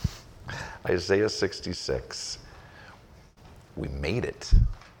Isaiah 66. We made it.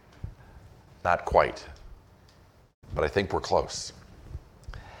 Not quite, but I think we're close.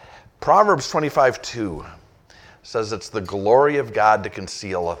 Proverbs 25:2 says it's the glory of God to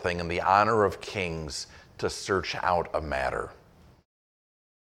conceal a thing and the honor of kings to search out a matter.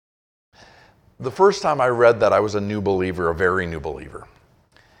 The first time I read that, I was a new believer, a very new believer.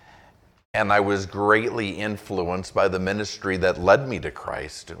 And I was greatly influenced by the ministry that led me to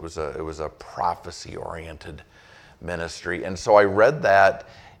Christ. It was a prophecy-oriented ministry. And so I read that,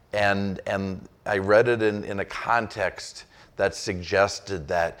 and I read it in a context that suggested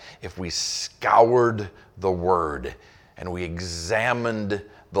that if we scoured the word and we examined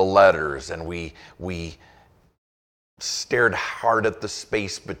the letters and we stared hard at the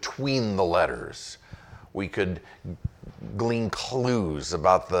space between the letters, we could glean clues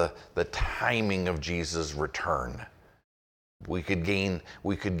about the timing of Jesus' return. We could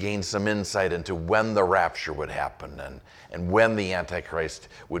gain some insight into when the rapture would happen and when the Antichrist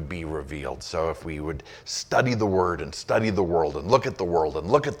would be revealed. So if we would study the Word and study the world and look at the world and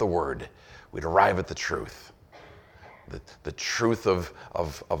look at the Word, we'd arrive at the truth. The truth of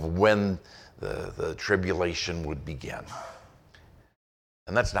when the tribulation would begin.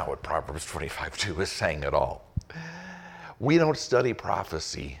 And that's not what Proverbs 25:2 is saying at all. We don't study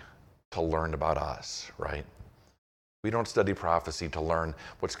prophecy to learn about us, right? We don't study prophecy to learn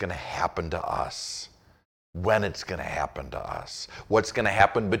what's going to happen to us, when it's going to happen to us, what's going to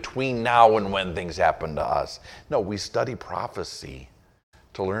happen between now and when things happen to us. No, we study prophecy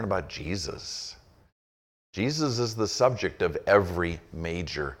to learn about Jesus. Jesus is the subject of every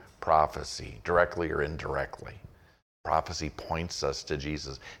major prophecy, directly or indirectly. Prophecy points us to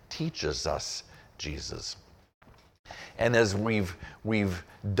Jesus, teaches us Jesus. And as we've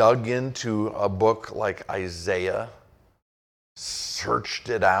dug into a book like Isaiah, searched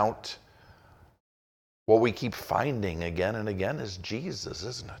it out, what we keep finding again and again is Jesus,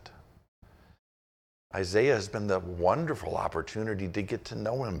 isn't it? Isaiah has been the wonderful opportunity to get to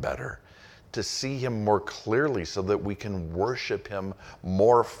know him better, to see him more clearly so that we can worship him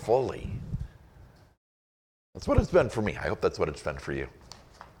more fully. That's what it's been for me. I hope that's what it's been for you.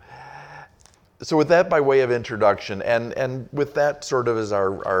 So with that by way of introduction, and with that sort of as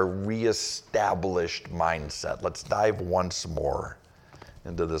our reestablished mindset, let's dive once more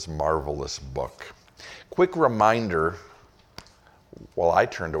into this marvelous book. Quick reminder, while I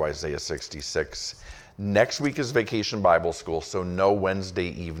turn to Isaiah 66, next week is Vacation Bible School, so no Wednesday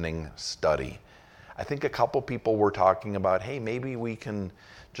evening study. I think a couple people were talking about, hey, maybe we can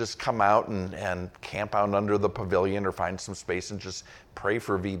just come out and camp out under the pavilion or find some space and just pray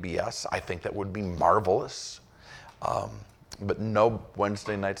for VBS. I think that would be marvelous. But no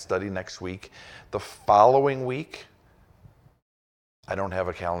Wednesday night study next week. The following week, I don't have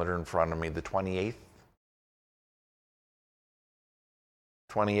a calendar in front of me, the 28th.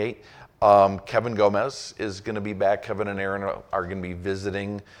 Kevin Gomez is going to be back. Kevin and Aaron are going to be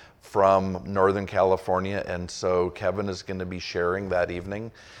visiting from Northern California, and so Kevin is going to be sharing that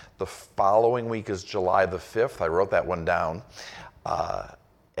evening. The following week is July the 5th. I wrote that one down.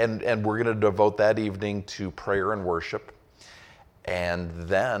 And we're going to devote that evening to prayer and worship. And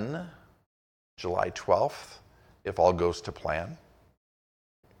then July 12th, if all goes to plan,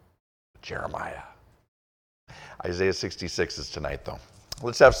 Jeremiah. Isaiah 66 is tonight, though.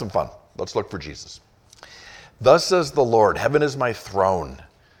 Let's have some fun. Let's look for Jesus. Thus says the Lord, heaven is my throne,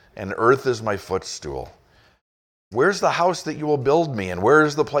 and earth is my footstool. Where's the house that you will build me, and where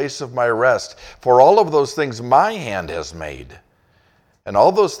is the place of my rest? For all of those things my hand has made. And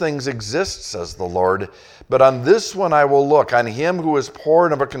all those things exist, says the Lord. But on this one I will look, on him who is poor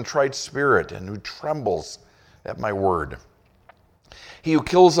and of a contrite spirit, and who trembles at my word. He who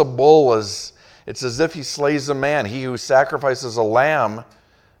kills a bull, it's as if he slays a man. He who sacrifices a lamb,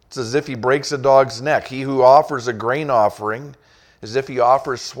 it's as if he breaks a dog's neck. He who offers a grain offering, as if he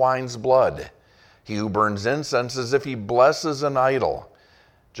offers swine's blood. He who burns incense, as if he blesses an idol.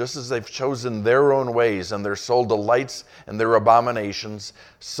 Just as they've chosen their own ways, and their soul delights in their abominations,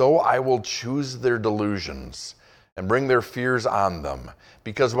 so I will choose their delusions and bring their fears on them.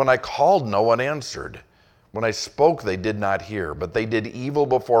 Because when I called, no one answered. When I spoke, they did not hear. But they did evil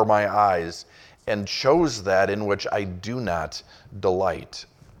before my eyes, and chose that in which I do not delight.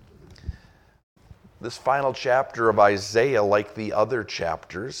 This final chapter of Isaiah, like the other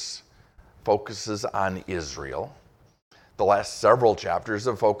chapters, focuses on Israel. The last several chapters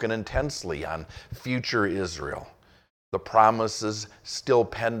have focused intensely on future Israel. The promises still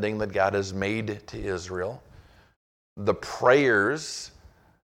pending that God has made to Israel. The prayers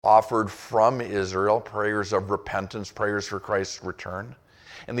offered from Israel, prayers of repentance, prayers for Christ's return.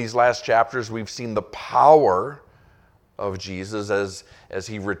 In these last chapters, we've seen the power of Jesus as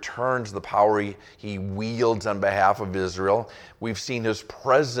he returns, the power he wields on behalf of Israel. We've seen his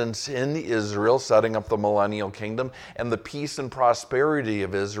presence in Israel, setting up the millennial kingdom, and the peace and prosperity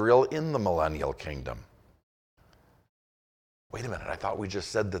of Israel in the millennial kingdom. Wait a minute, I thought we just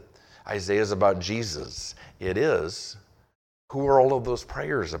said that Isaiah is about Jesus. It is. Who are all of those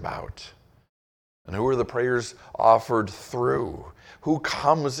prayers about? And who are the prayers offered through? Who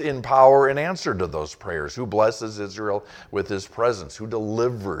comes in power in answer to those prayers? Who blesses Israel with his presence? Who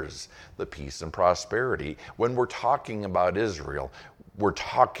delivers the peace and prosperity? When we're talking about Israel, we're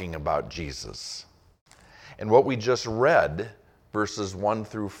talking about Jesus. And what we just read, verses 1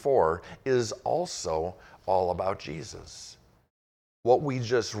 through 4, is also all about Jesus. What we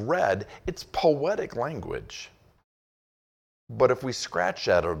just read, it's poetic language. But if we scratch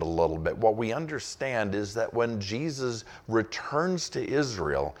at it a little bit, what we understand is that when Jesus returns to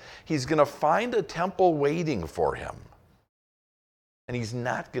Israel, he's going to find a temple waiting for him. And he's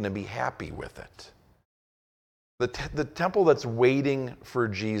not going to be happy with it. The temple that's waiting for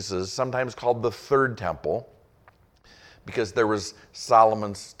Jesus, sometimes called the third temple, because there was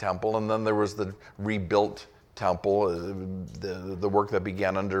Solomon's temple, and then there was the rebuilt temple, the work that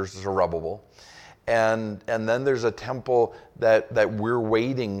began under Zerubbabel. And then there's a temple that we're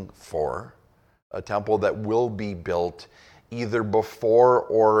waiting for, a temple that will be built either before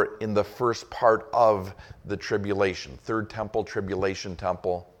or in the first part of the tribulation. Third temple, tribulation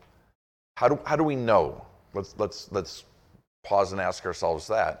temple. How do we know? Let's pause and ask ourselves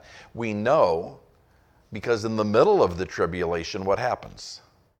that. We know because in the middle of the tribulation, what happens?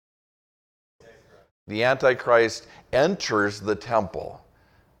 The Antichrist enters the temple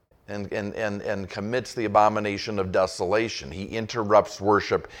and commits the abomination of desolation. He interrupts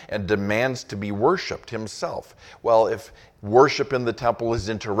worship and demands to be worshiped himself. Well, if worship in the temple is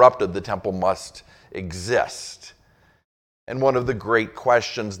interrupted, the temple must exist. And one of the great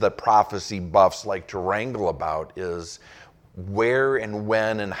questions that prophecy buffs like to wrangle about is where and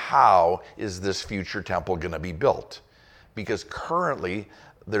when and how is this future temple going to be built? Because currently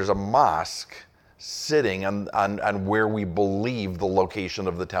there's a mosque sitting on where we believe the location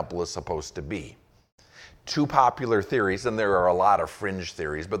of the temple is supposed to be. Two popular theories, and there are a lot of fringe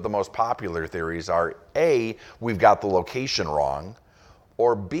theories, but the most popular theories are A, we've got the location wrong,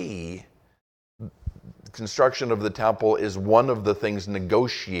 or B, construction of the temple is one of the things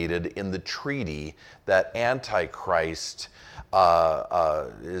negotiated in the treaty that Antichrist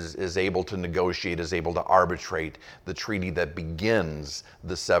is able to negotiate, is able to arbitrate, the treaty that begins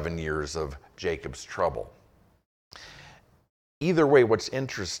the 7 years of Jacob's trouble. Either way, what's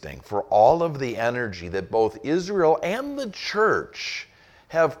interesting, for all of the energy that both Israel and the church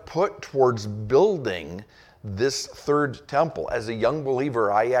have put towards building this third temple. As a young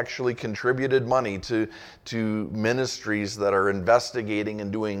believer, I actually contributed money to ministries that are investigating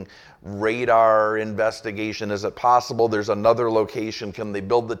and doing radar investigation. Is it possible there's another location? Can they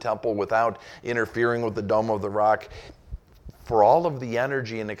build the temple without interfering with the Dome of the Rock? For all of the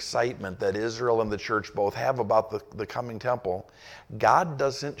energy and excitement that Israel and the church both have about the coming temple, God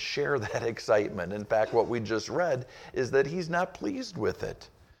doesn't share that excitement. In fact, what we just read is that he's not pleased with it.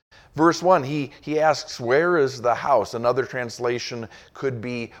 Verse 1, he asks, where is the house? Another translation could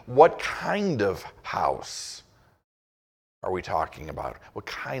be, what kind of house are we talking about? What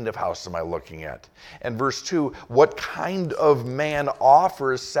kind of house am I looking at? And verse 2, what kind of man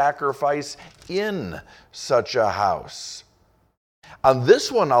offers sacrifice in such a house? On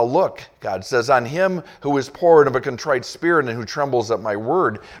this one I'll look, God says, on him who is poor and of a contrite spirit and who trembles at my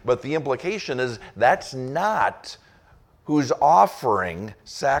word. But the implication is that's not who's offering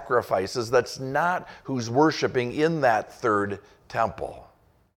sacrifices. That's not who's worshiping in that third temple.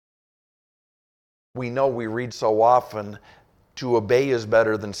 We know, we read so often, to obey is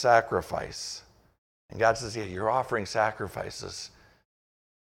better than sacrifice. And God says, yeah, you're offering sacrifices,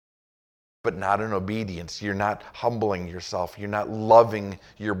 but not in obedience. You're not humbling yourself. You're not loving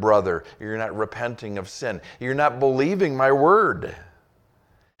your brother. You're not repenting of sin. You're not believing my word.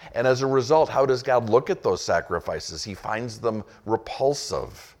 And as a result, how does God look at those sacrifices? He finds them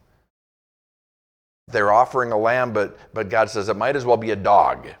repulsive. They're offering a lamb, but God says it might as well be a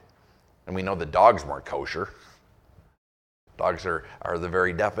dog. And we know that dogs weren't kosher. Dogs are the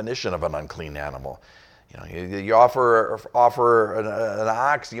very definition of an unclean animal. You know, you offer an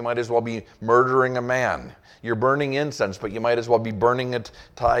ox, you might as well be murdering a man. You're burning incense, but you might as well be burning it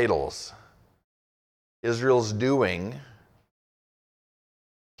to idols. Israel's doing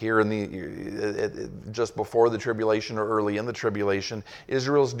here just before the tribulation or early in the tribulation,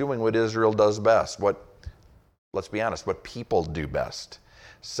 Israel's doing what Israel does best. Let's be honest, what people do best.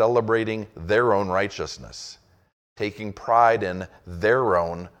 celebrating their own righteousness, taking pride in their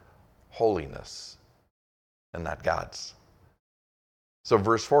own holiness and not God's. So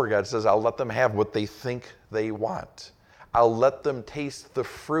verse 4, God says, I'll let them have what they think they want. I'll let them taste the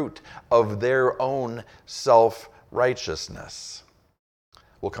fruit of their own self-righteousness.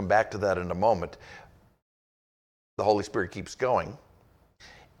 We'll come back to that in a moment. The Holy Spirit keeps going.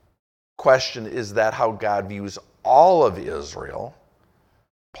 Question, is that how God views all of Israel?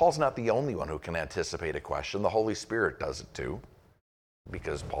 Paul's not the only one who can anticipate a question. The Holy Spirit does it too,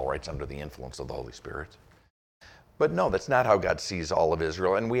 because Paul writes under the influence of the Holy Spirit. But no, that's not how God sees all of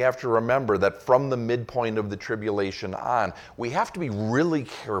Israel. And we have to remember that from the midpoint of the tribulation on, we have to be really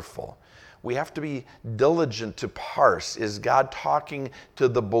careful. We have to be diligent to parse. Is God talking to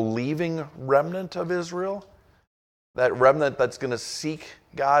the believing remnant of Israel? That remnant that's going to seek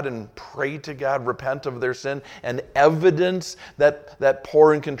God and pray to God, repent of their sin, and evidence that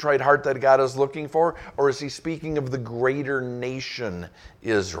poor and contrite heart that God is looking for? Or is he speaking of the greater nation,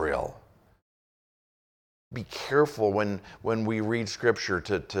 Israel? Be careful when we read Scripture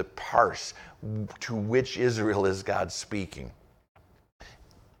to parse to which Israel is God speaking.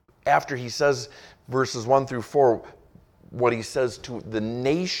 After he says, verses 1 through 4, what he says to the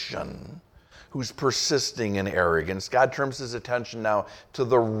nation who's persisting in arrogance, God turns his attention now to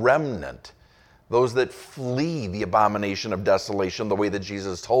the remnant, those that flee the abomination of desolation the way that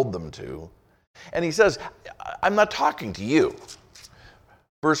Jesus told them to. And he says, I'm not talking to you.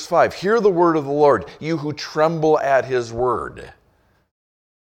 Verse 5, hear the word of the Lord, you who tremble at his word.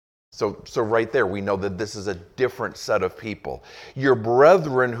 So right there, we know that this is a different set of people. Your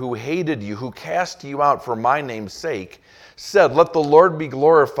brethren who hated you, who cast you out for my name's sake, said, let the Lord be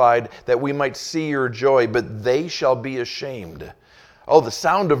glorified, that we might see your joy, but they shall be ashamed. Oh, the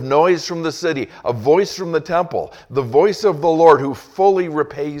sound of noise from the city, a voice from the temple, the voice of the Lord who fully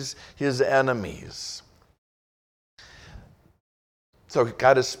repays his enemies. So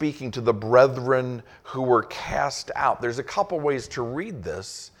God is speaking to the brethren who were cast out. There's a couple ways to read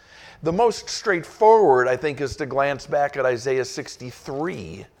this. The most straightforward, I think, is to glance back at Isaiah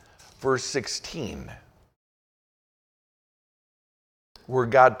 63, verse 16, where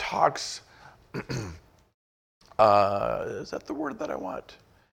God talks, is that the word that I want?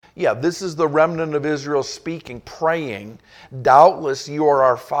 Yeah, this is the remnant of Israel speaking, praying, doubtless you are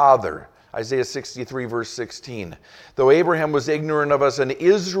our father. Isaiah 63, verse 16. Though Abraham was ignorant of us and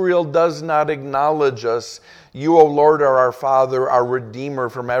Israel does not acknowledge us, you, O Lord, are our Father, our Redeemer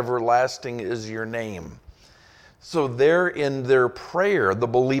from everlasting is your name. So there in their prayer, the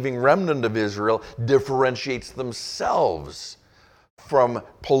believing remnant of Israel differentiates themselves from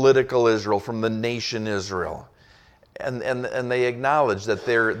political Israel, from the nation Israel. And they acknowledge that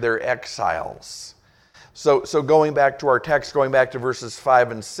they're exiles. So going back to our text, going back to verses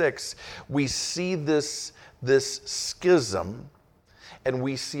 5 and 6, we see this schism, and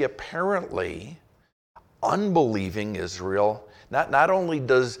we see apparently unbelieving Israel. Not only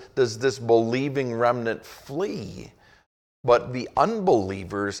does this believing remnant flee, but the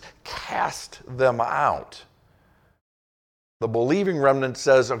unbelievers cast them out. The believing remnant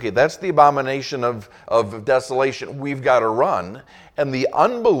says, okay, that's the abomination of desolation. We've got to run. And the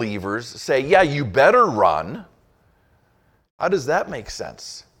unbelievers say, yeah, you better run. How does that make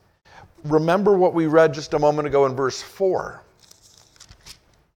sense? Remember what we read just a moment ago in verse 4.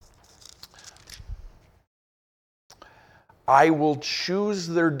 I will choose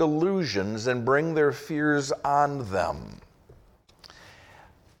their delusions and bring their fears on them.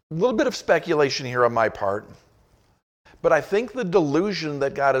 A little bit of speculation here on my part. But I think the delusion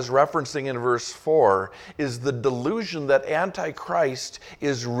that God is referencing in verse 4 is the delusion that Antichrist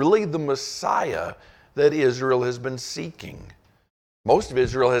is really the Messiah that Israel has been seeking. Most of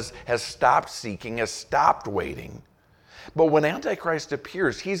Israel has stopped seeking, has stopped waiting. But when Antichrist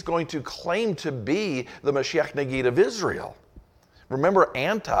appears, he's going to claim to be the Mashiach Nagid of Israel. Remember,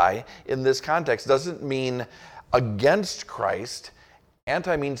 anti in this context doesn't mean against Christ.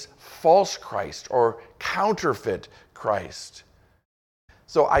 Anti means false Christ or counterfeit Christ.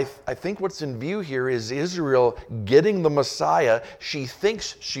 So I think what's in view here is Israel getting the Messiah she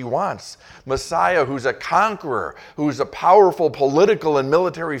thinks she wants. Messiah who's a conqueror, who's a powerful political and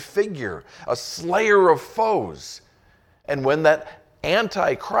military figure, a slayer of foes. And when that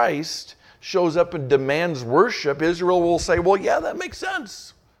Antichrist shows up and demands worship, Israel will say, well, yeah, that makes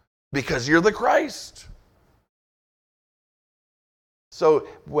sense because you're the Christ. So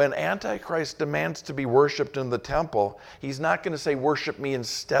when Antichrist demands to be worshiped in the temple, he's not going to say, worship me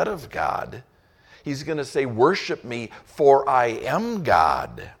instead of God. He's going to say, worship me, for I am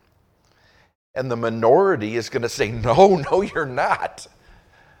God. And the minority is going to say, no, you're not.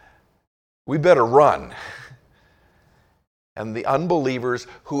 we better run. And the unbelievers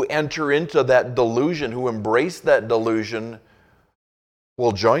who enter into that delusion, who embrace that delusion,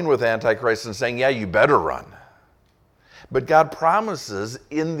 will join with Antichrist in saying, yeah, you better run. But God promises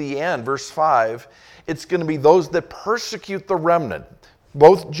in the end, verse 5, it's going to be those that persecute the remnant,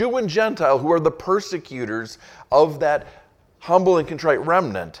 both Jew and Gentile, who are the persecutors of that humble and contrite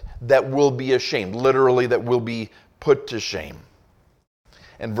remnant, that will be ashamed, literally that will be put to shame.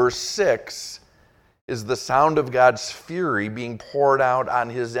 And verse 6 is the sound of God's fury being poured out on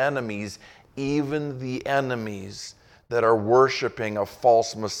his enemies, even the enemies that are worshiping a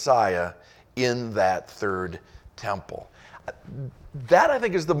false Messiah in that third temple. That, I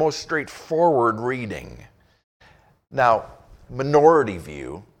think, is the most straightforward reading. Now, minority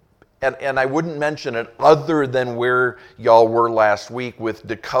view, and I wouldn't mention it other than where y'all were last week with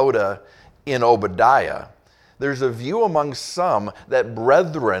Dakota in Obadiah. There's a view among some that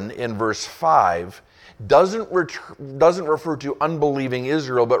brethren in verse 5 doesn't refer to unbelieving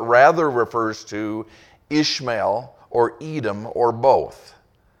Israel, but rather refers to Ishmael or Edom or both.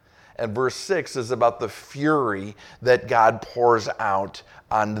 And verse 6 is about the fury that God pours out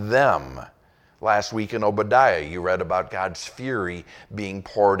on them. Last week in Obadiah, you read about God's fury being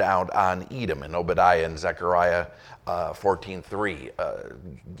poured out on Edom. In Obadiah and Zechariah 14:3,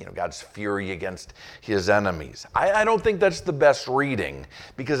 God's fury against his enemies. I don't think that's the best reading,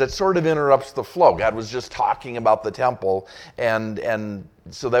 because it sort of interrupts the flow. God was just talking about the temple, and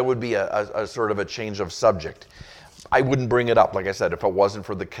so that would be a sort of a change of subject. I wouldn't bring it up, like I said, if it wasn't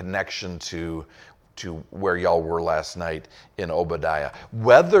for the connection to where y'all were last night in Obadiah.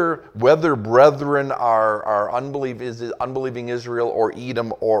 Whether brethren are unbelieving Israel or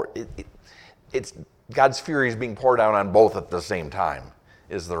Edom, or it's God's fury is being poured out on both at the same time,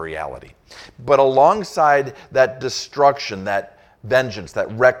 is the reality. But alongside that destruction, that vengeance,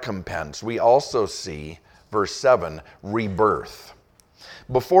 that recompense, we also see, verse 7, rebirth.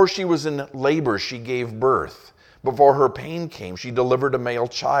 Before she was in labor, she gave birth. Before her pain came, she delivered a male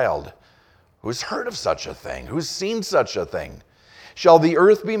child. Who's heard of such a thing? Who's seen such a thing? Shall the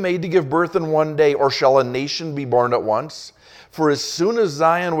earth be made to give birth in one day, or shall a nation be born at once? For as soon as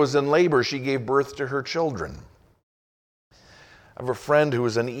Zion was in labor, she gave birth to her children. I have a friend who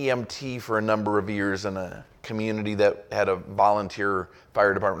was an EMT for a number of years in a community that had a volunteer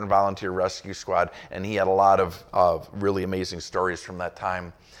fire department, volunteer rescue squad, and he had a lot of really amazing stories from that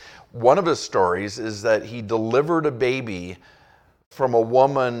time. One of his stories is that he delivered a baby from a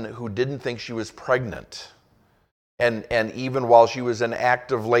woman who didn't think she was pregnant. And even while she was in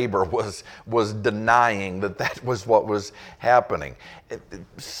active labor, was denying that was what was happening.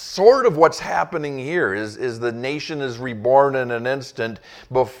 Sort of what's happening here is the nation is reborn in an instant,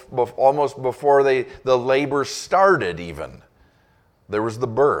 almost before the labor started even. There was the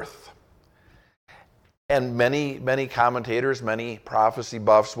birth. And many commentators, many prophecy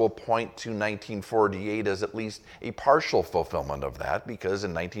buffs will point to 1948 as at least a partial fulfillment of that, because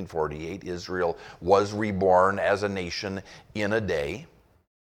in 1948, Israel was reborn as a nation in a day.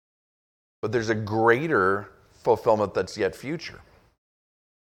 But there's a greater fulfillment that's yet future.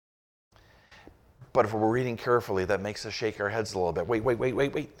 But if we're reading carefully, that makes us shake our heads a little bit.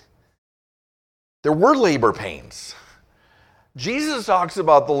 Wait. There were labor pains. Jesus talks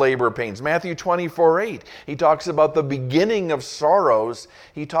about the labor pains. Matthew 24:8. He talks about the beginning of sorrows.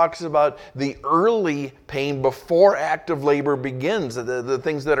 He talks about the early pain before active labor begins, the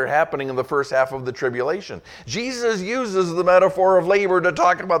things that are happening in the first half of the tribulation. Jesus uses the metaphor of labor to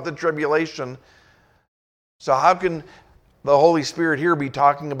talk about the tribulation. So how can the Holy Spirit here be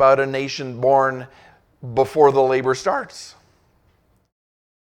talking about a nation born before the labor starts?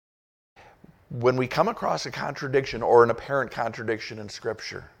 When we come across a contradiction or an apparent contradiction in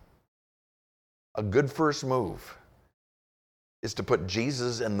Scripture, a good first move is to put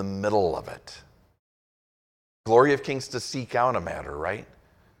Jesus in the middle of it. Glory of Kings to seek out a matter, right?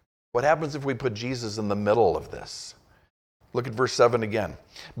 What happens if we put Jesus in the middle of this? Look at verse 7 again.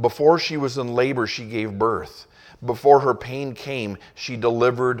 Before she was in labor, she gave birth. Before her pain came, she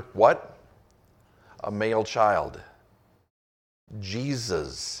delivered what? A male child.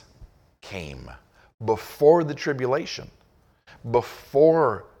 Jesus came before the tribulation,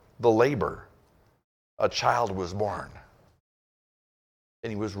 before the labor. A child was born,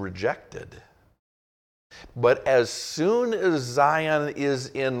 and he was rejected. But as soon as Zion is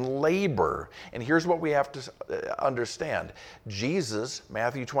in labor, and here's what we have to understand. Jesus,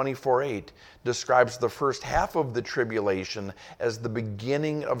 Matthew 24:8, describes the first half of the tribulation as the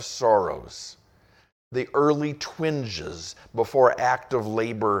beginning of sorrows, the early twinges before active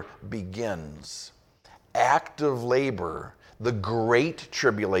labor begins. Active labor, The Great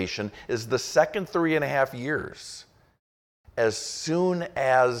Tribulation is the second 3.5 years. As soon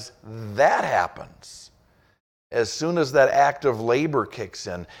as that happens, as soon as that act of labor kicks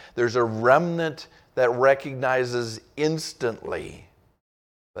in, there's a remnant that recognizes instantly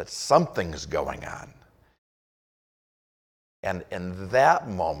that something's going on. And in that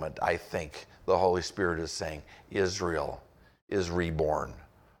moment, I think the Holy Spirit is saying, Israel is reborn.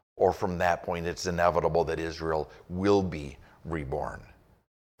 Or from that point, it's inevitable that Israel will be reborn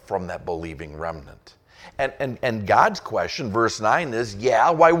from that believing remnant. And God's question, verse 9, is, yeah,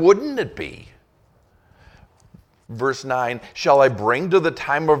 why wouldn't it be? Verse 9, shall I bring to the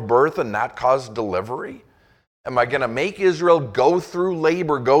time of birth and not cause delivery? Am I going to make Israel go through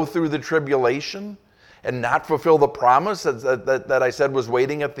labor, go through the tribulation, and not fulfill the promise that I said was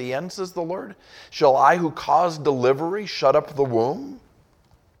waiting at the end, says the Lord? Shall I who caused delivery shut up the womb?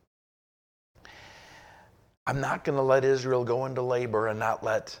 I'm not going to let Israel go into labor and not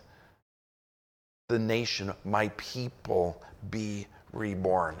let the nation, my people, be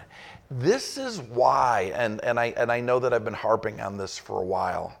reborn. This is why, and I know that I've been harping on this for a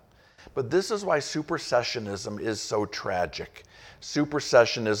while, but this is why supersessionism is so tragic.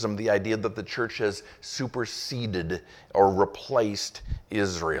 Supersessionism, the idea that the church has superseded or replaced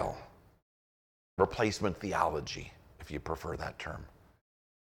Israel. Replacement theology, if you prefer that term.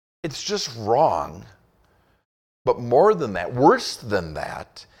 It's just wrong. But more than that, worse than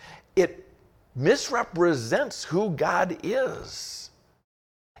that, it misrepresents who God is.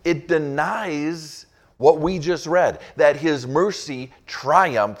 It denies what we just read, that his mercy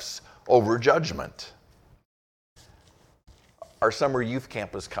triumphs over judgment. Our summer youth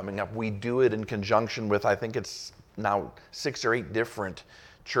camp is coming up. We do it in conjunction with, I think it's now 6 or 8 different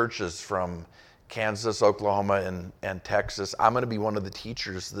churches from Kansas, Oklahoma, and Texas. I'm going to be one of the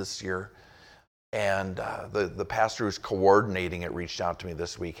teachers this year. And the pastor who's coordinating it reached out to me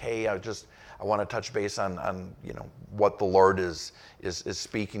this week. Hey, I want to touch base on what the Lord is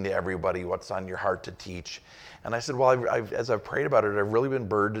speaking to everybody, what's on your heart to teach. And I said, well, as I've prayed about it, I've really been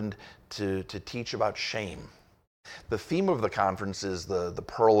burdened to teach about shame. The theme of the conference is the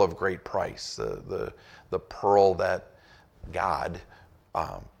pearl of great price, the pearl that God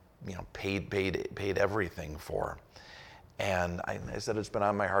paid everything for. And I said it's been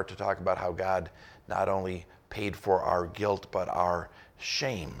on my heart to talk about how God not only paid for our guilt, but our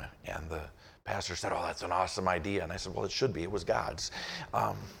shame. And the pastor said, oh, that's an awesome idea. And I said, well, it should be. It was God's.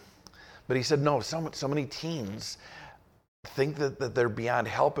 But he said, no, so many teens think that they're beyond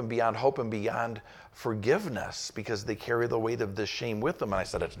help and beyond hope and beyond forgiveness because they carry the weight of this shame with them. And I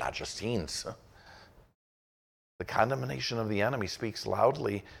said, it's not just teens. The condemnation of the enemy speaks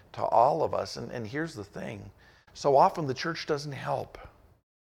loudly to all of us. And here's the thing. So often the church doesn't help.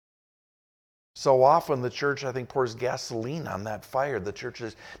 So often the church, I think, pours gasoline on that fire. The church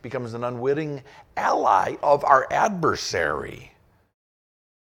becomes an unwitting ally of our adversary.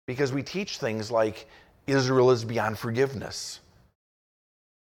 Because we teach things like Israel is beyond forgiveness.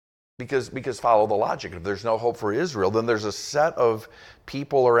 Because follow the logic. If there's no hope for Israel, then there's a set of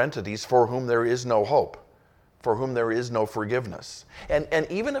people or entities for whom there is no hope, for whom there is no forgiveness. And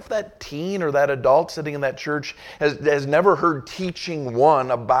even if that teen or that adult sitting in that church has never heard teaching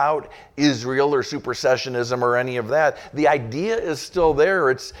one about Israel or supersessionism or any of that, the idea is still there.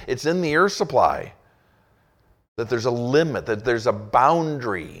 It's in the air supply. That there's a limit, that there's a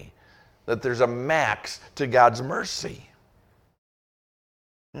boundary, that there's a max to God's mercy.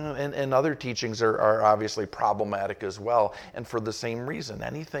 And other teachings are obviously problematic as well. And for the same reason,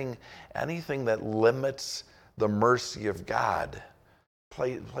 anything that limits the mercy of God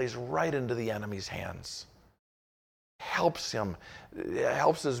plays right into the enemy's hands. Helps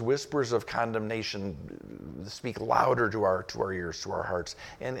his whispers of condemnation speak louder to our ears, to our hearts.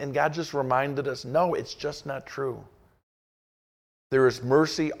 And God just reminded us, no, it's just not true. There is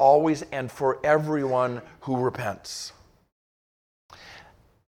mercy always and for everyone who repents.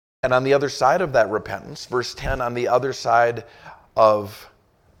 And on the other side of that repentance, verse 10, on the other side of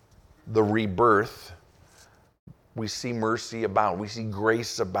the rebirth, we see mercy abound. We see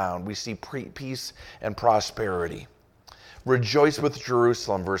grace abound. We see peace and prosperity. Rejoice with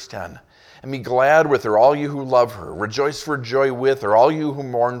Jerusalem, verse 10, and be glad with her, all you who love her. Rejoice for joy with her, all you who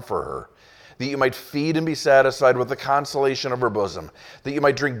mourn for her, that you might feed and be satisfied with the consolation of her bosom, that you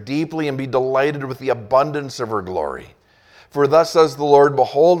might drink deeply and be delighted with the abundance of her glory. For thus says the Lord,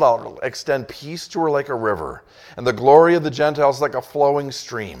 behold, I'll extend peace to her like a river, and the glory of the Gentiles like a flowing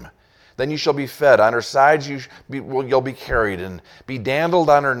stream. Then you shall be fed. On her sides you'll be carried, and be dandled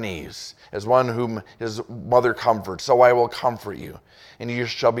on her knees, as one whom his mother comforts. So I will comfort you, and you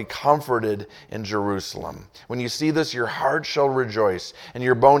shall be comforted in Jerusalem. When you see this, your heart shall rejoice, and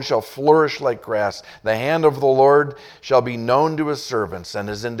your bones shall flourish like grass. The hand of the Lord shall be known to his servants, and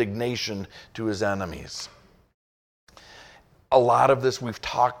his indignation to his enemies. A lot of this we've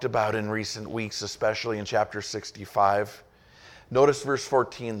talked about in recent weeks, especially in chapter 65. Notice verse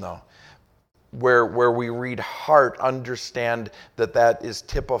 14, though, where we read heart, understand that is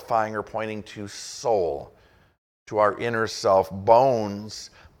typifying or pointing to soul, to our inner self. Bones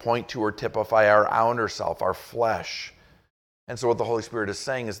point to or typify our outer self, our flesh. And so what the Holy Spirit is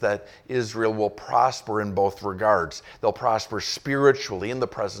saying is that Israel will prosper in both regards. They'll prosper spiritually in the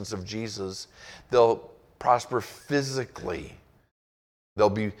presence of Jesus. They'll prosper physically. They'll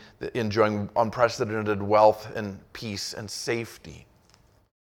be enjoying unprecedented wealth and peace and safety.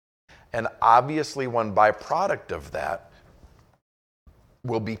 And obviously, one byproduct of that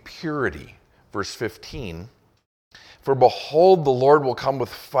will be purity. Verse 15, for behold, the Lord will come with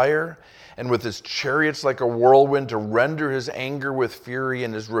fire, and with his chariots like a whirlwind, to render his anger with fury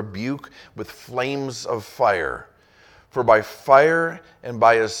and his rebuke with flames of fire. For by fire and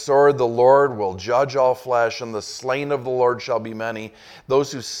by his sword the Lord will judge all flesh, and the slain of the Lord shall be many. Those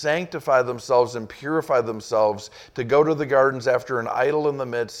who sanctify themselves and purify themselves to go to the gardens after an idol in the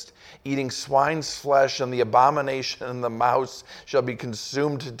midst, eating swine's flesh, and the abomination and the mouse shall be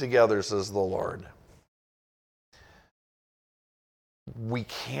consumed together, says the Lord. We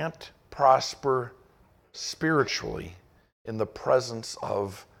can't prosper spiritually in the presence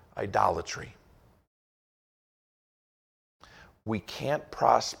of idolatry. We can't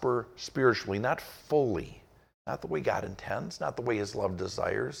prosper spiritually, not fully, not the way God intends, not the way his love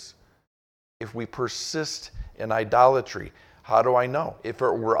desires, if we persist in idolatry. How do I know? If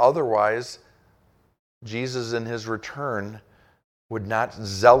it were otherwise, Jesus in his return would not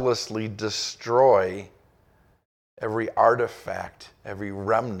zealously destroy every artifact, every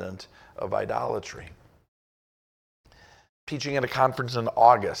remnant of idolatry. Teaching at a conference in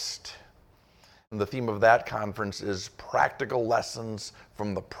August, and the theme of that conference is practical lessons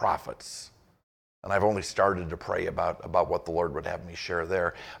from the prophets. And I've only started to pray about what the Lord would have me share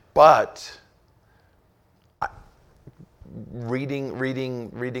there. But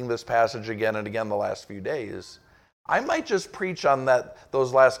reading this passage again and again the last few days, I might just preach on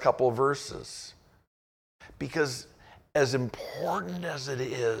those last couple of verses. Because as important as it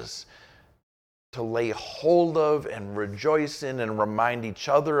is to lay hold of and rejoice in and remind each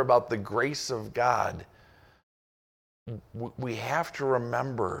other about the grace of God, we have to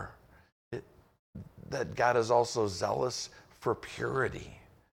remember that God is also zealous for purity.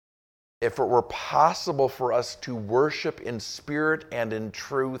 If it were possible for us to worship in spirit and in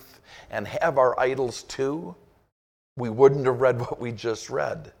truth and have our idols too, we wouldn't have read what we just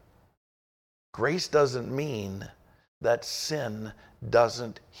read. Grace doesn't mean that sin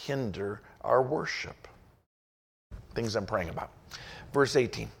doesn't hinder our worship. Things I'm praying about. Verse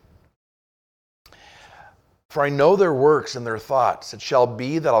 18. For I know their works and their thoughts. It shall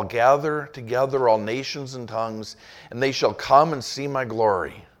be that I'll gather together all nations and tongues, and they shall come and see my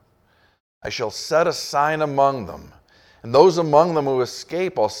glory. I shall set a sign among them, and those among them who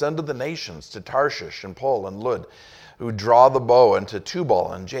escape I'll send to the nations, to Tarshish and Pul and Lud, who draw the bow, and to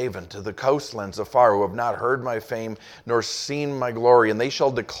Tubal and Javan, to the coastlands afar, who have not heard my fame nor seen my glory, and they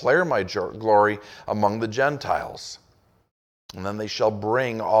shall declare my glory among the Gentiles. And then they shall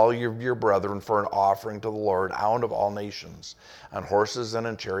bring all your brethren for an offering to the Lord out of all nations, on horses and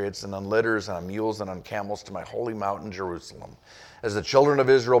in chariots and on litters and on mules and on camels, to my holy mountain Jerusalem. As the children of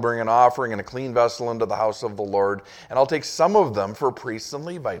Israel bring an offering and a clean vessel into the house of the Lord, and I'll take some of them for priests and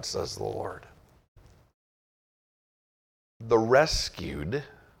Levites, says the Lord. The rescued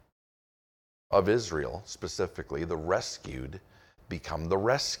of Israel, specifically, the rescued become the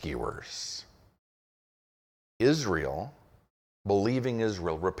rescuers. Israel, believing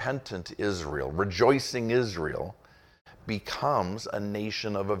Israel, repentant Israel, rejoicing Israel, becomes a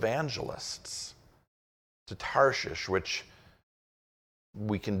nation of evangelists. To Tarshish, which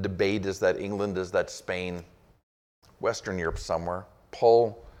we can debate, is that England, is that Spain, Western Europe somewhere,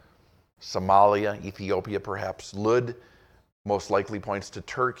 Pul, Somalia, Ethiopia perhaps, Lud, most likely points to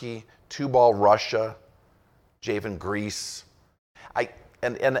Turkey, Tubal, Russia, Javan, Greece. I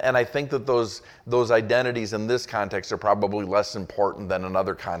think that those identities in this context are probably less important than in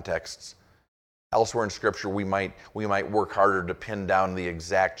other contexts. Elsewhere in Scripture, we might work harder to pin down the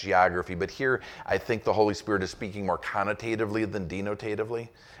exact geography, but here I think the Holy Spirit is speaking more connotatively than denotatively.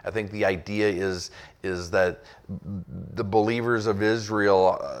 I think the idea is that the believers of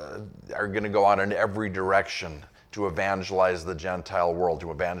Israel are going to go out in every direction to evangelize the Gentile world,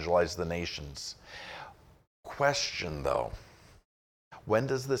 to evangelize the nations. Question though, when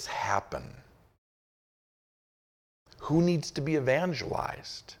does this happen? Who needs to be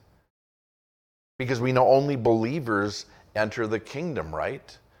evangelized? Because we know only believers enter the kingdom,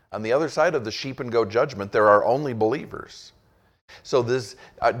 right? On the other side of the sheep and goat judgment, there are only believers. So this,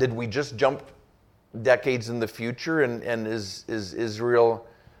 did we just jump decades in the future and is Israel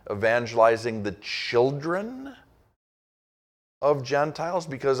evangelizing the children of Gentiles?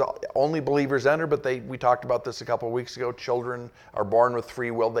 Because only believers enter, but we talked about this a couple of weeks ago. Children are born with free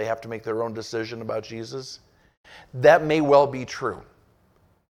will. They have to make their own decision about Jesus. That may well be true.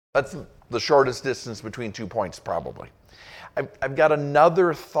 That's the shortest distance between 2 points, probably. I've got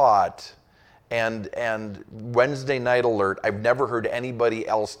another thought, and Wednesday night alert, I've never heard anybody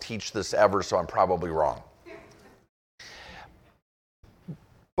else teach this ever, so I'm probably wrong.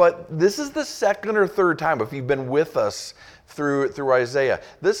 But this is the second or third time, if you've been with us through Isaiah,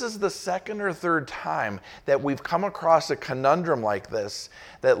 this is the second or third time that we've come across a conundrum like this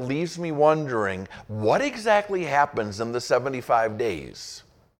that leaves me wondering, what exactly happens in the 75 days?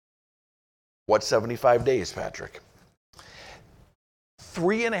 What 75 days, Patrick?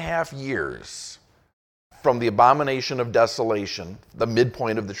 3.5 years from the abomination of desolation, the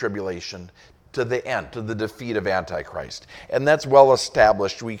midpoint of the tribulation, to the end, to the defeat of Antichrist. And that's well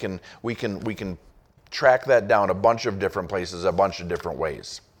established. We can track that down a bunch of different places, a bunch of different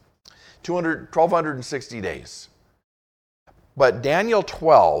ways. 1,260 days. But Daniel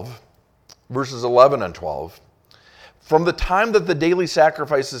 12, verses 11 and 12, from the time that the daily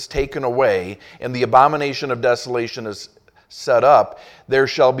sacrifice is taken away and the abomination of desolation is set up, there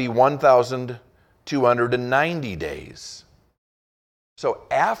shall be 1,290 days. So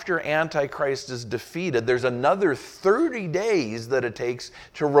after Antichrist is defeated, there's another 30 days that it takes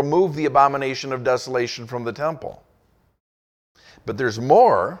to remove the abomination of desolation from the temple. But there's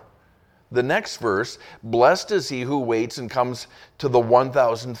more. The next verse, blessed is he who waits and comes to the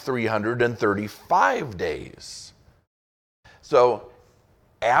 1,335 days. So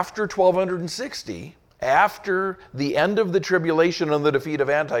after 1,260, after the end of the tribulation and the defeat of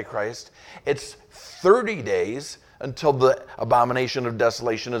Antichrist, it's 30 days until the abomination of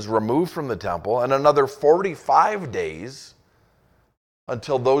desolation is removed from the temple, and another 45 days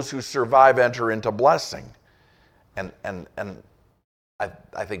until those who survive enter into blessing. And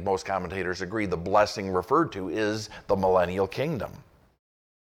I think most commentators agree the blessing referred to is the millennial kingdom.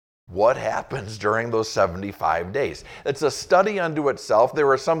 What happens during those 75 days? It's a study unto itself. There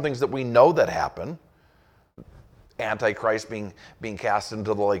are some things that we know that happen. Antichrist being cast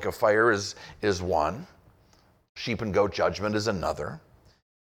into the lake of fire is one. Sheep and goat judgment is another.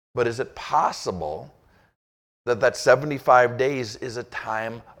 But is it possible that 75 days is a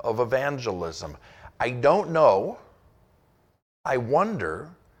time of evangelism? I don't know. I wonder.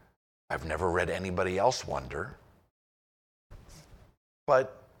 I've never read anybody else wonder.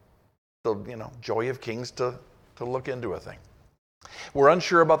 But the joy of kings to look into a thing. We're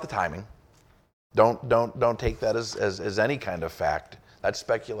unsure about the timing. Don't take that as any kind of fact. That's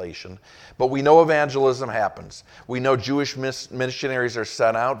speculation. But we know evangelism happens. We know Jewish missionaries are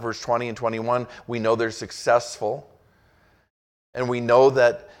sent out, verse 20 and 21. We know they're successful. And we know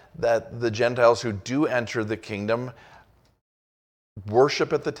that the Gentiles who do enter the kingdom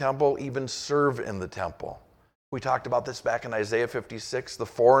worship at the temple, even serve in the temple. We talked about this back in Isaiah 56. The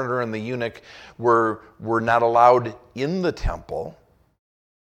foreigner and the eunuch were not allowed in the temple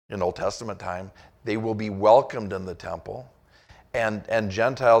in Old Testament time. They will be welcomed in the temple. And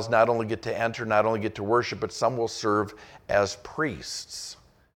Gentiles not only get to enter, not only get to worship, but some will serve as priests.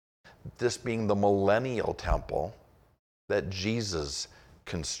 This being the millennial temple that Jesus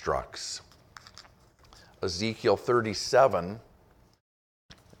constructs. Ezekiel 37.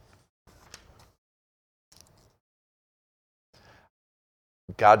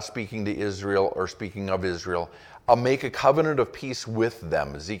 God speaking to Israel, or speaking of Israel, I'll make a covenant of peace with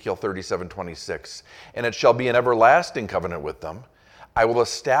them, Ezekiel 37:26, and it shall be an everlasting covenant with them. I will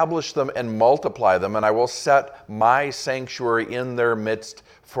establish them and multiply them, and I will set my sanctuary in their midst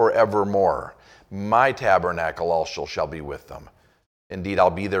forevermore. My tabernacle also shall be with them. Indeed,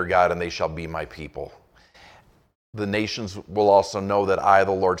 I'll be their God, and they shall be my people. The nations will also know that I,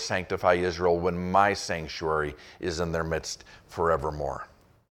 the Lord, sanctify Israel when my sanctuary is in their midst forevermore.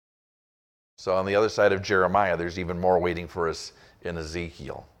 So on the other side of Jeremiah, there's even more waiting for us in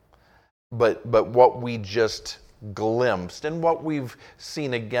Ezekiel. But what we just glimpsed and what we've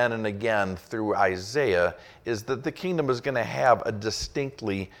seen again and again through Isaiah is that the kingdom is going to have a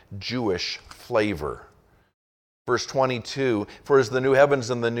distinctly Jewish flavor. Verse 22, for as the new heavens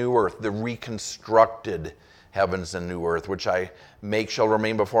and the new earth, the reconstructed heavens and new earth, which I make shall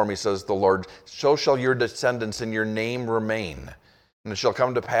remain before me, says the Lord, so shall your descendants and your name remain. And it shall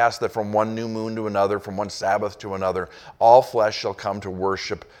come to pass that from one new moon to another, from one Sabbath to another, all flesh shall come to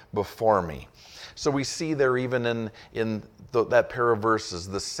worship before me. So we see there even in that pair of verses,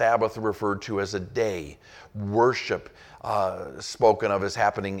 the Sabbath referred to as a day, worship spoken of as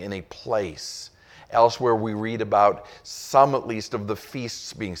happening in a place. Elsewhere we read about some at least of the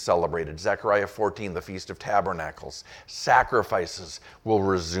feasts being celebrated. Zechariah 14, the Feast of Tabernacles. Sacrifices will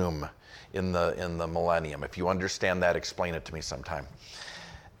resume in the millennium. If you understand that, explain it to me sometime.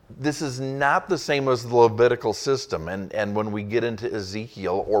 This is not the same as the Levitical system. And when we get into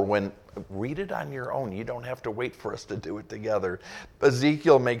Ezekiel, or read it on your own. You don't have to wait for us to do it together.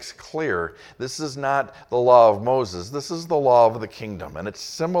 Ezekiel makes clear this is not the law of Moses. This is the law of the kingdom. And it's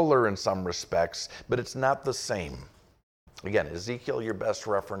similar in some respects, but it's not the same. Again, Ezekiel, your best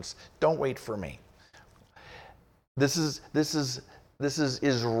reference. Don't wait for me. This is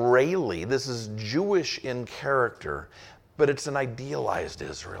Israeli. This is Jewish in character, but it's an idealized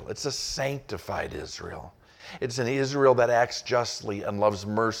Israel. It's a sanctified Israel. It's an Israel that acts justly and loves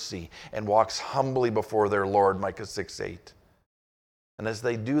mercy and walks humbly before their Lord, Micah 6:8. And as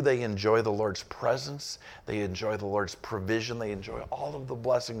they do, they enjoy the Lord's presence, they enjoy the Lord's provision, they enjoy all of the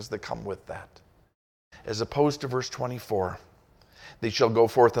blessings that come with that. As opposed to verse 24, they shall go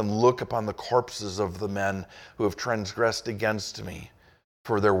forth and look upon the corpses of the men who have transgressed against me.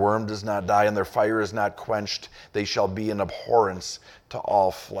 For their worm does not die and their fire is not quenched. They shall be an abhorrence to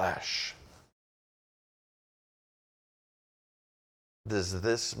all flesh. Does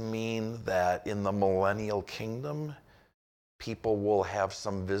this mean that in the millennial kingdom, people will have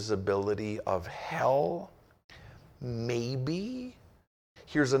some visibility of hell? Maybe.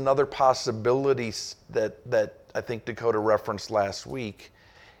 Here's another possibility that I think Dakota referenced last week.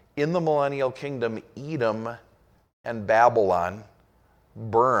 In the millennial kingdom, Edom and Babylon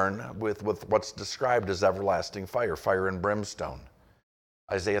burn with what's described as everlasting fire, fire and brimstone.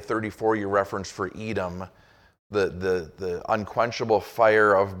 Isaiah 34, you referenced for Edom, the unquenchable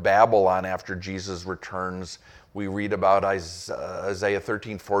fire of Babylon after Jesus returns. We read about Isaiah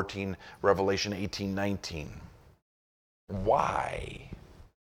 13, 14, Revelation 18, 19. Why?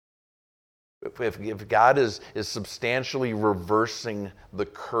 If God is substantially reversing the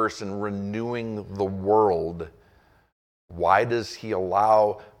curse and renewing the world, why does he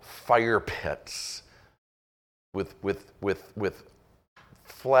allow fire pits with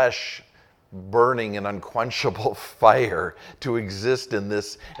flesh burning in unquenchable fire to exist in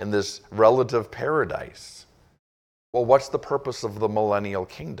this relative paradise? Well, what's the purpose of the millennial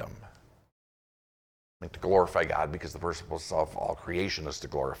kingdom? I think to glorify God, because the purpose of all creation is to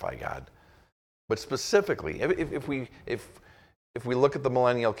glorify God. But specifically, if we look at the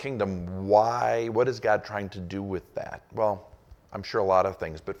millennial kingdom, what is God trying to do with that? Well, I'm sure a lot of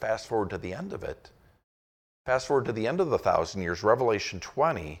things, but fast forward to the end of it. Fast forward to the end of the 1,000 years, Revelation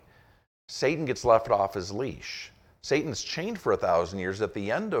 20, Satan gets left off his leash. Satan's chained for 1,000 years. At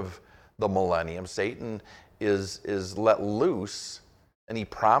the end of the millennium, Satan is let loose, and he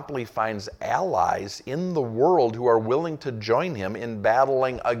promptly finds allies in the world who are willing to join him in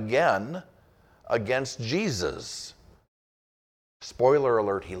battling again against Jesus. Spoiler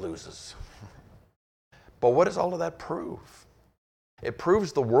alert, he loses. But what does all of that prove? It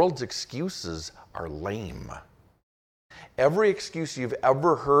proves the world's excuses are lame. Every excuse you've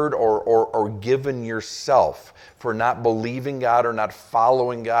ever heard or given yourself for not believing God or not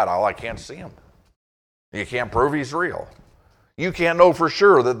following God, oh, I can't see him. You can't prove he's real. You can't know for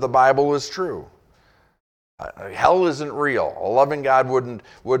sure that the Bible is true. Hell isn't real. A loving God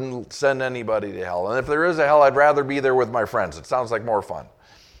wouldn't send anybody to hell. And if there is a hell, I'd rather be there with my friends. It sounds like more fun.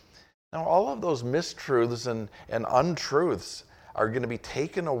 Now, all of those mistruths and untruths are going to be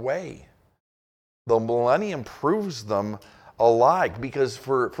taken away. The millennium proves them alike, because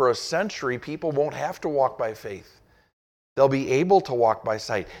for a century, people won't have to walk by faith. They'll be able to walk by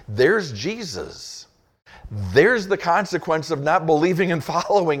sight. There's Jesus. There's the consequence of not believing and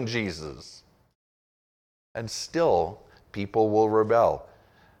following Jesus. And still, people will rebel.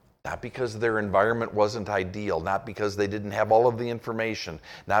 Not because their environment wasn't ideal, not because they didn't have all of the information,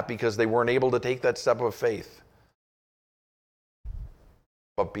 not because they weren't able to take that step of faith,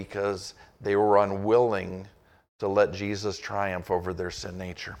 but because they were unwilling to let Jesus triumph over their sin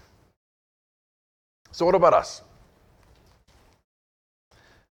nature. So what about us?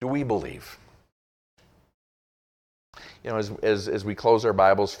 Do we believe? You know, as we close our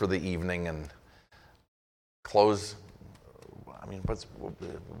Bibles for the evening and close, I mean,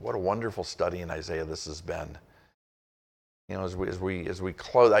 what a wonderful study in Isaiah this has been. You know, as we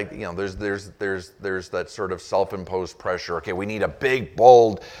close, there's that sort of self-imposed pressure. Okay, we need a big,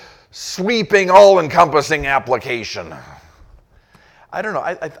 bold, sweeping, all-encompassing application. I don't know.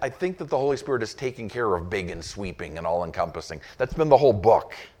 I think that the Holy Spirit is taking care of big and sweeping and all-encompassing. That's been the whole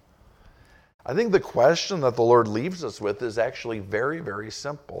book. I think the question that the Lord leaves us with is actually very, very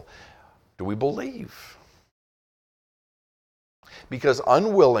simple. Do we believe? Because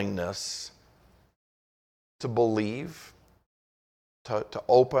unwillingness to believe, to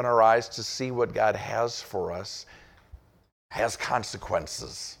open our eyes to see what God has for us, has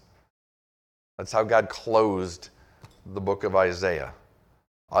consequences. That's how God closed the book of Isaiah.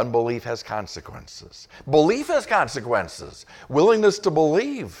 Unbelief has consequences. Belief has consequences. Willingness to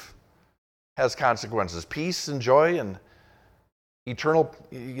believe has consequences. Peace and joy and eternal,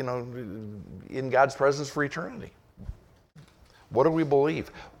 in God's presence for eternity. What do we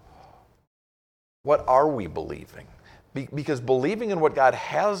believe? What are we believing? Because believing in what God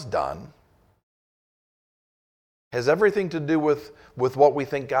has done has everything to do with what we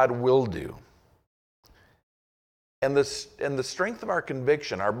think God will do. And the strength of our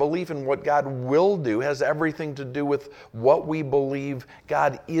conviction, our belief in what God will do, has everything to do with what we believe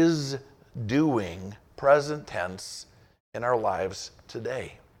God is doing, present tense, in our lives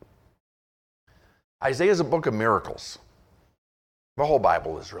today. Isaiah is a book of miracles. The whole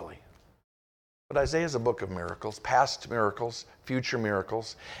Bible is really. But Isaiah is a book of miracles, past miracles, future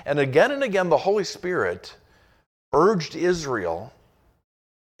miracles. And again, the Holy Spirit urged Israel,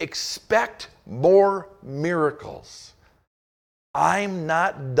 expect more miracles. I'm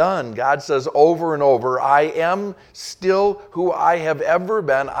not done. God says over and over, I am still who I have ever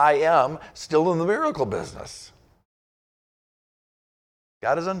been. I am still in the miracle business.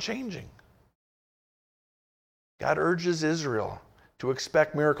 God is unchanging. God urges Israel to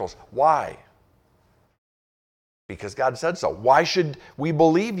expect miracles. Why? Because God said so. Why should we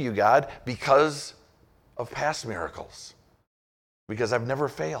believe you, God? Because of past miracles. Because I've never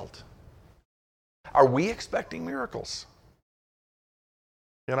failed. Are we expecting miracles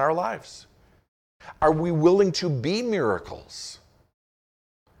in our lives? Are we willing to be miracles?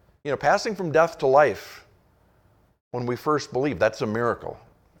 Passing from death to life when we first believe, that's a miracle.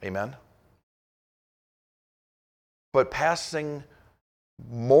 Amen? But passing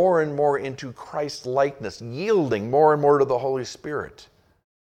more and more into Christ likeness, yielding more and more to the Holy Spirit.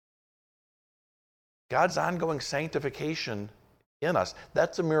 God's ongoing sanctification in us,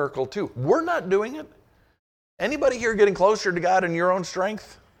 that's a miracle too. We're not doing it. Anybody here getting closer to God in your own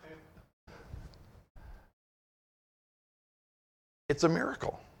strength? It's a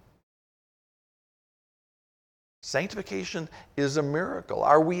miracle. Sanctification is a miracle.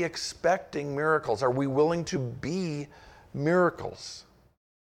 Are we expecting miracles? Are we willing to be miracles?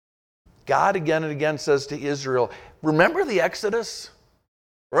 God again and again says to Israel, remember the Exodus?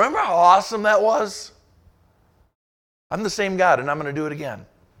 Remember how awesome that was? I'm the same God, and I'm going to do it again.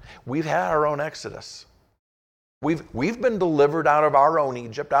 We've had our own Exodus. We've been delivered out of our own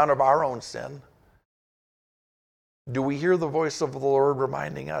Egypt, out of our own sin. Do we hear the voice of the Lord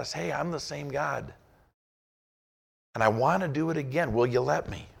reminding us, hey, I'm the same God, and I want to do it again. Will you let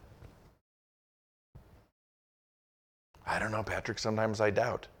me? I don't know, Patrick. Sometimes I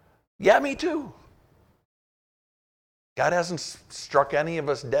doubt. Yeah, me too. God hasn't struck any of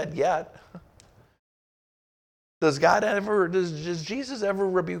us dead yet. Does Jesus ever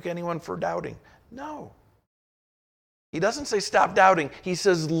rebuke anyone for doubting? No. He doesn't say stop doubting. He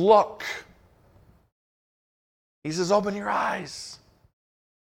says look. He says open your eyes.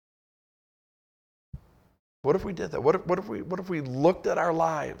 What if we did that? What if we looked at our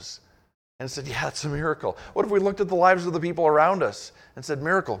lives and said, yeah, it's a miracle? What if we looked at the lives of the people around us and said,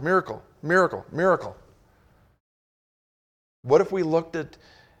 miracle, miracle, miracle, miracle? What if we looked at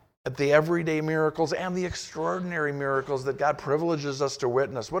the everyday miracles and the extraordinary miracles that God privileges us to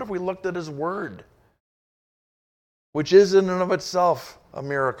witness? What if we looked at His Word, which is in and of itself a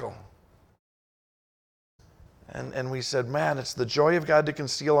miracle? And we said, man, it's the joy of God to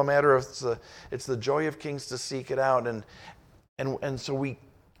conceal a matter. It's the joy of kings to seek it out. And so we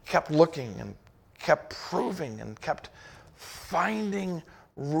kept looking and kept proving and kept finding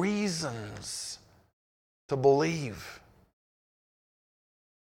reasons to believe.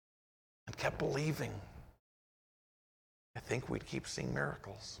 And kept believing. I think we'd keep seeing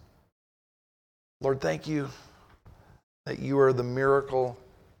miracles. Lord, thank you that you are the miracle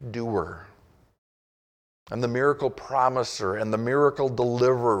doer. and the miracle promiser and the miracle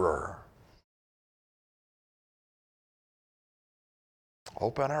deliverer.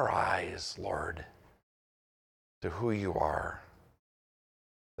 Open our eyes, Lord, to who you are,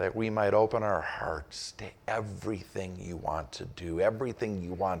 that we might open our hearts to everything you want to do, everything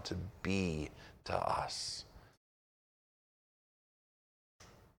you want to be to us.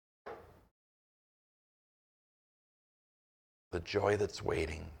 The joy that's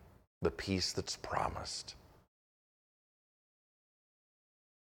waiting, the peace that's promised.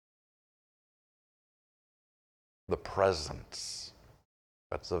 The presence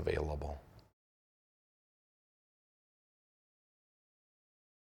that's available.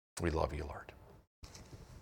 We love you, Lord.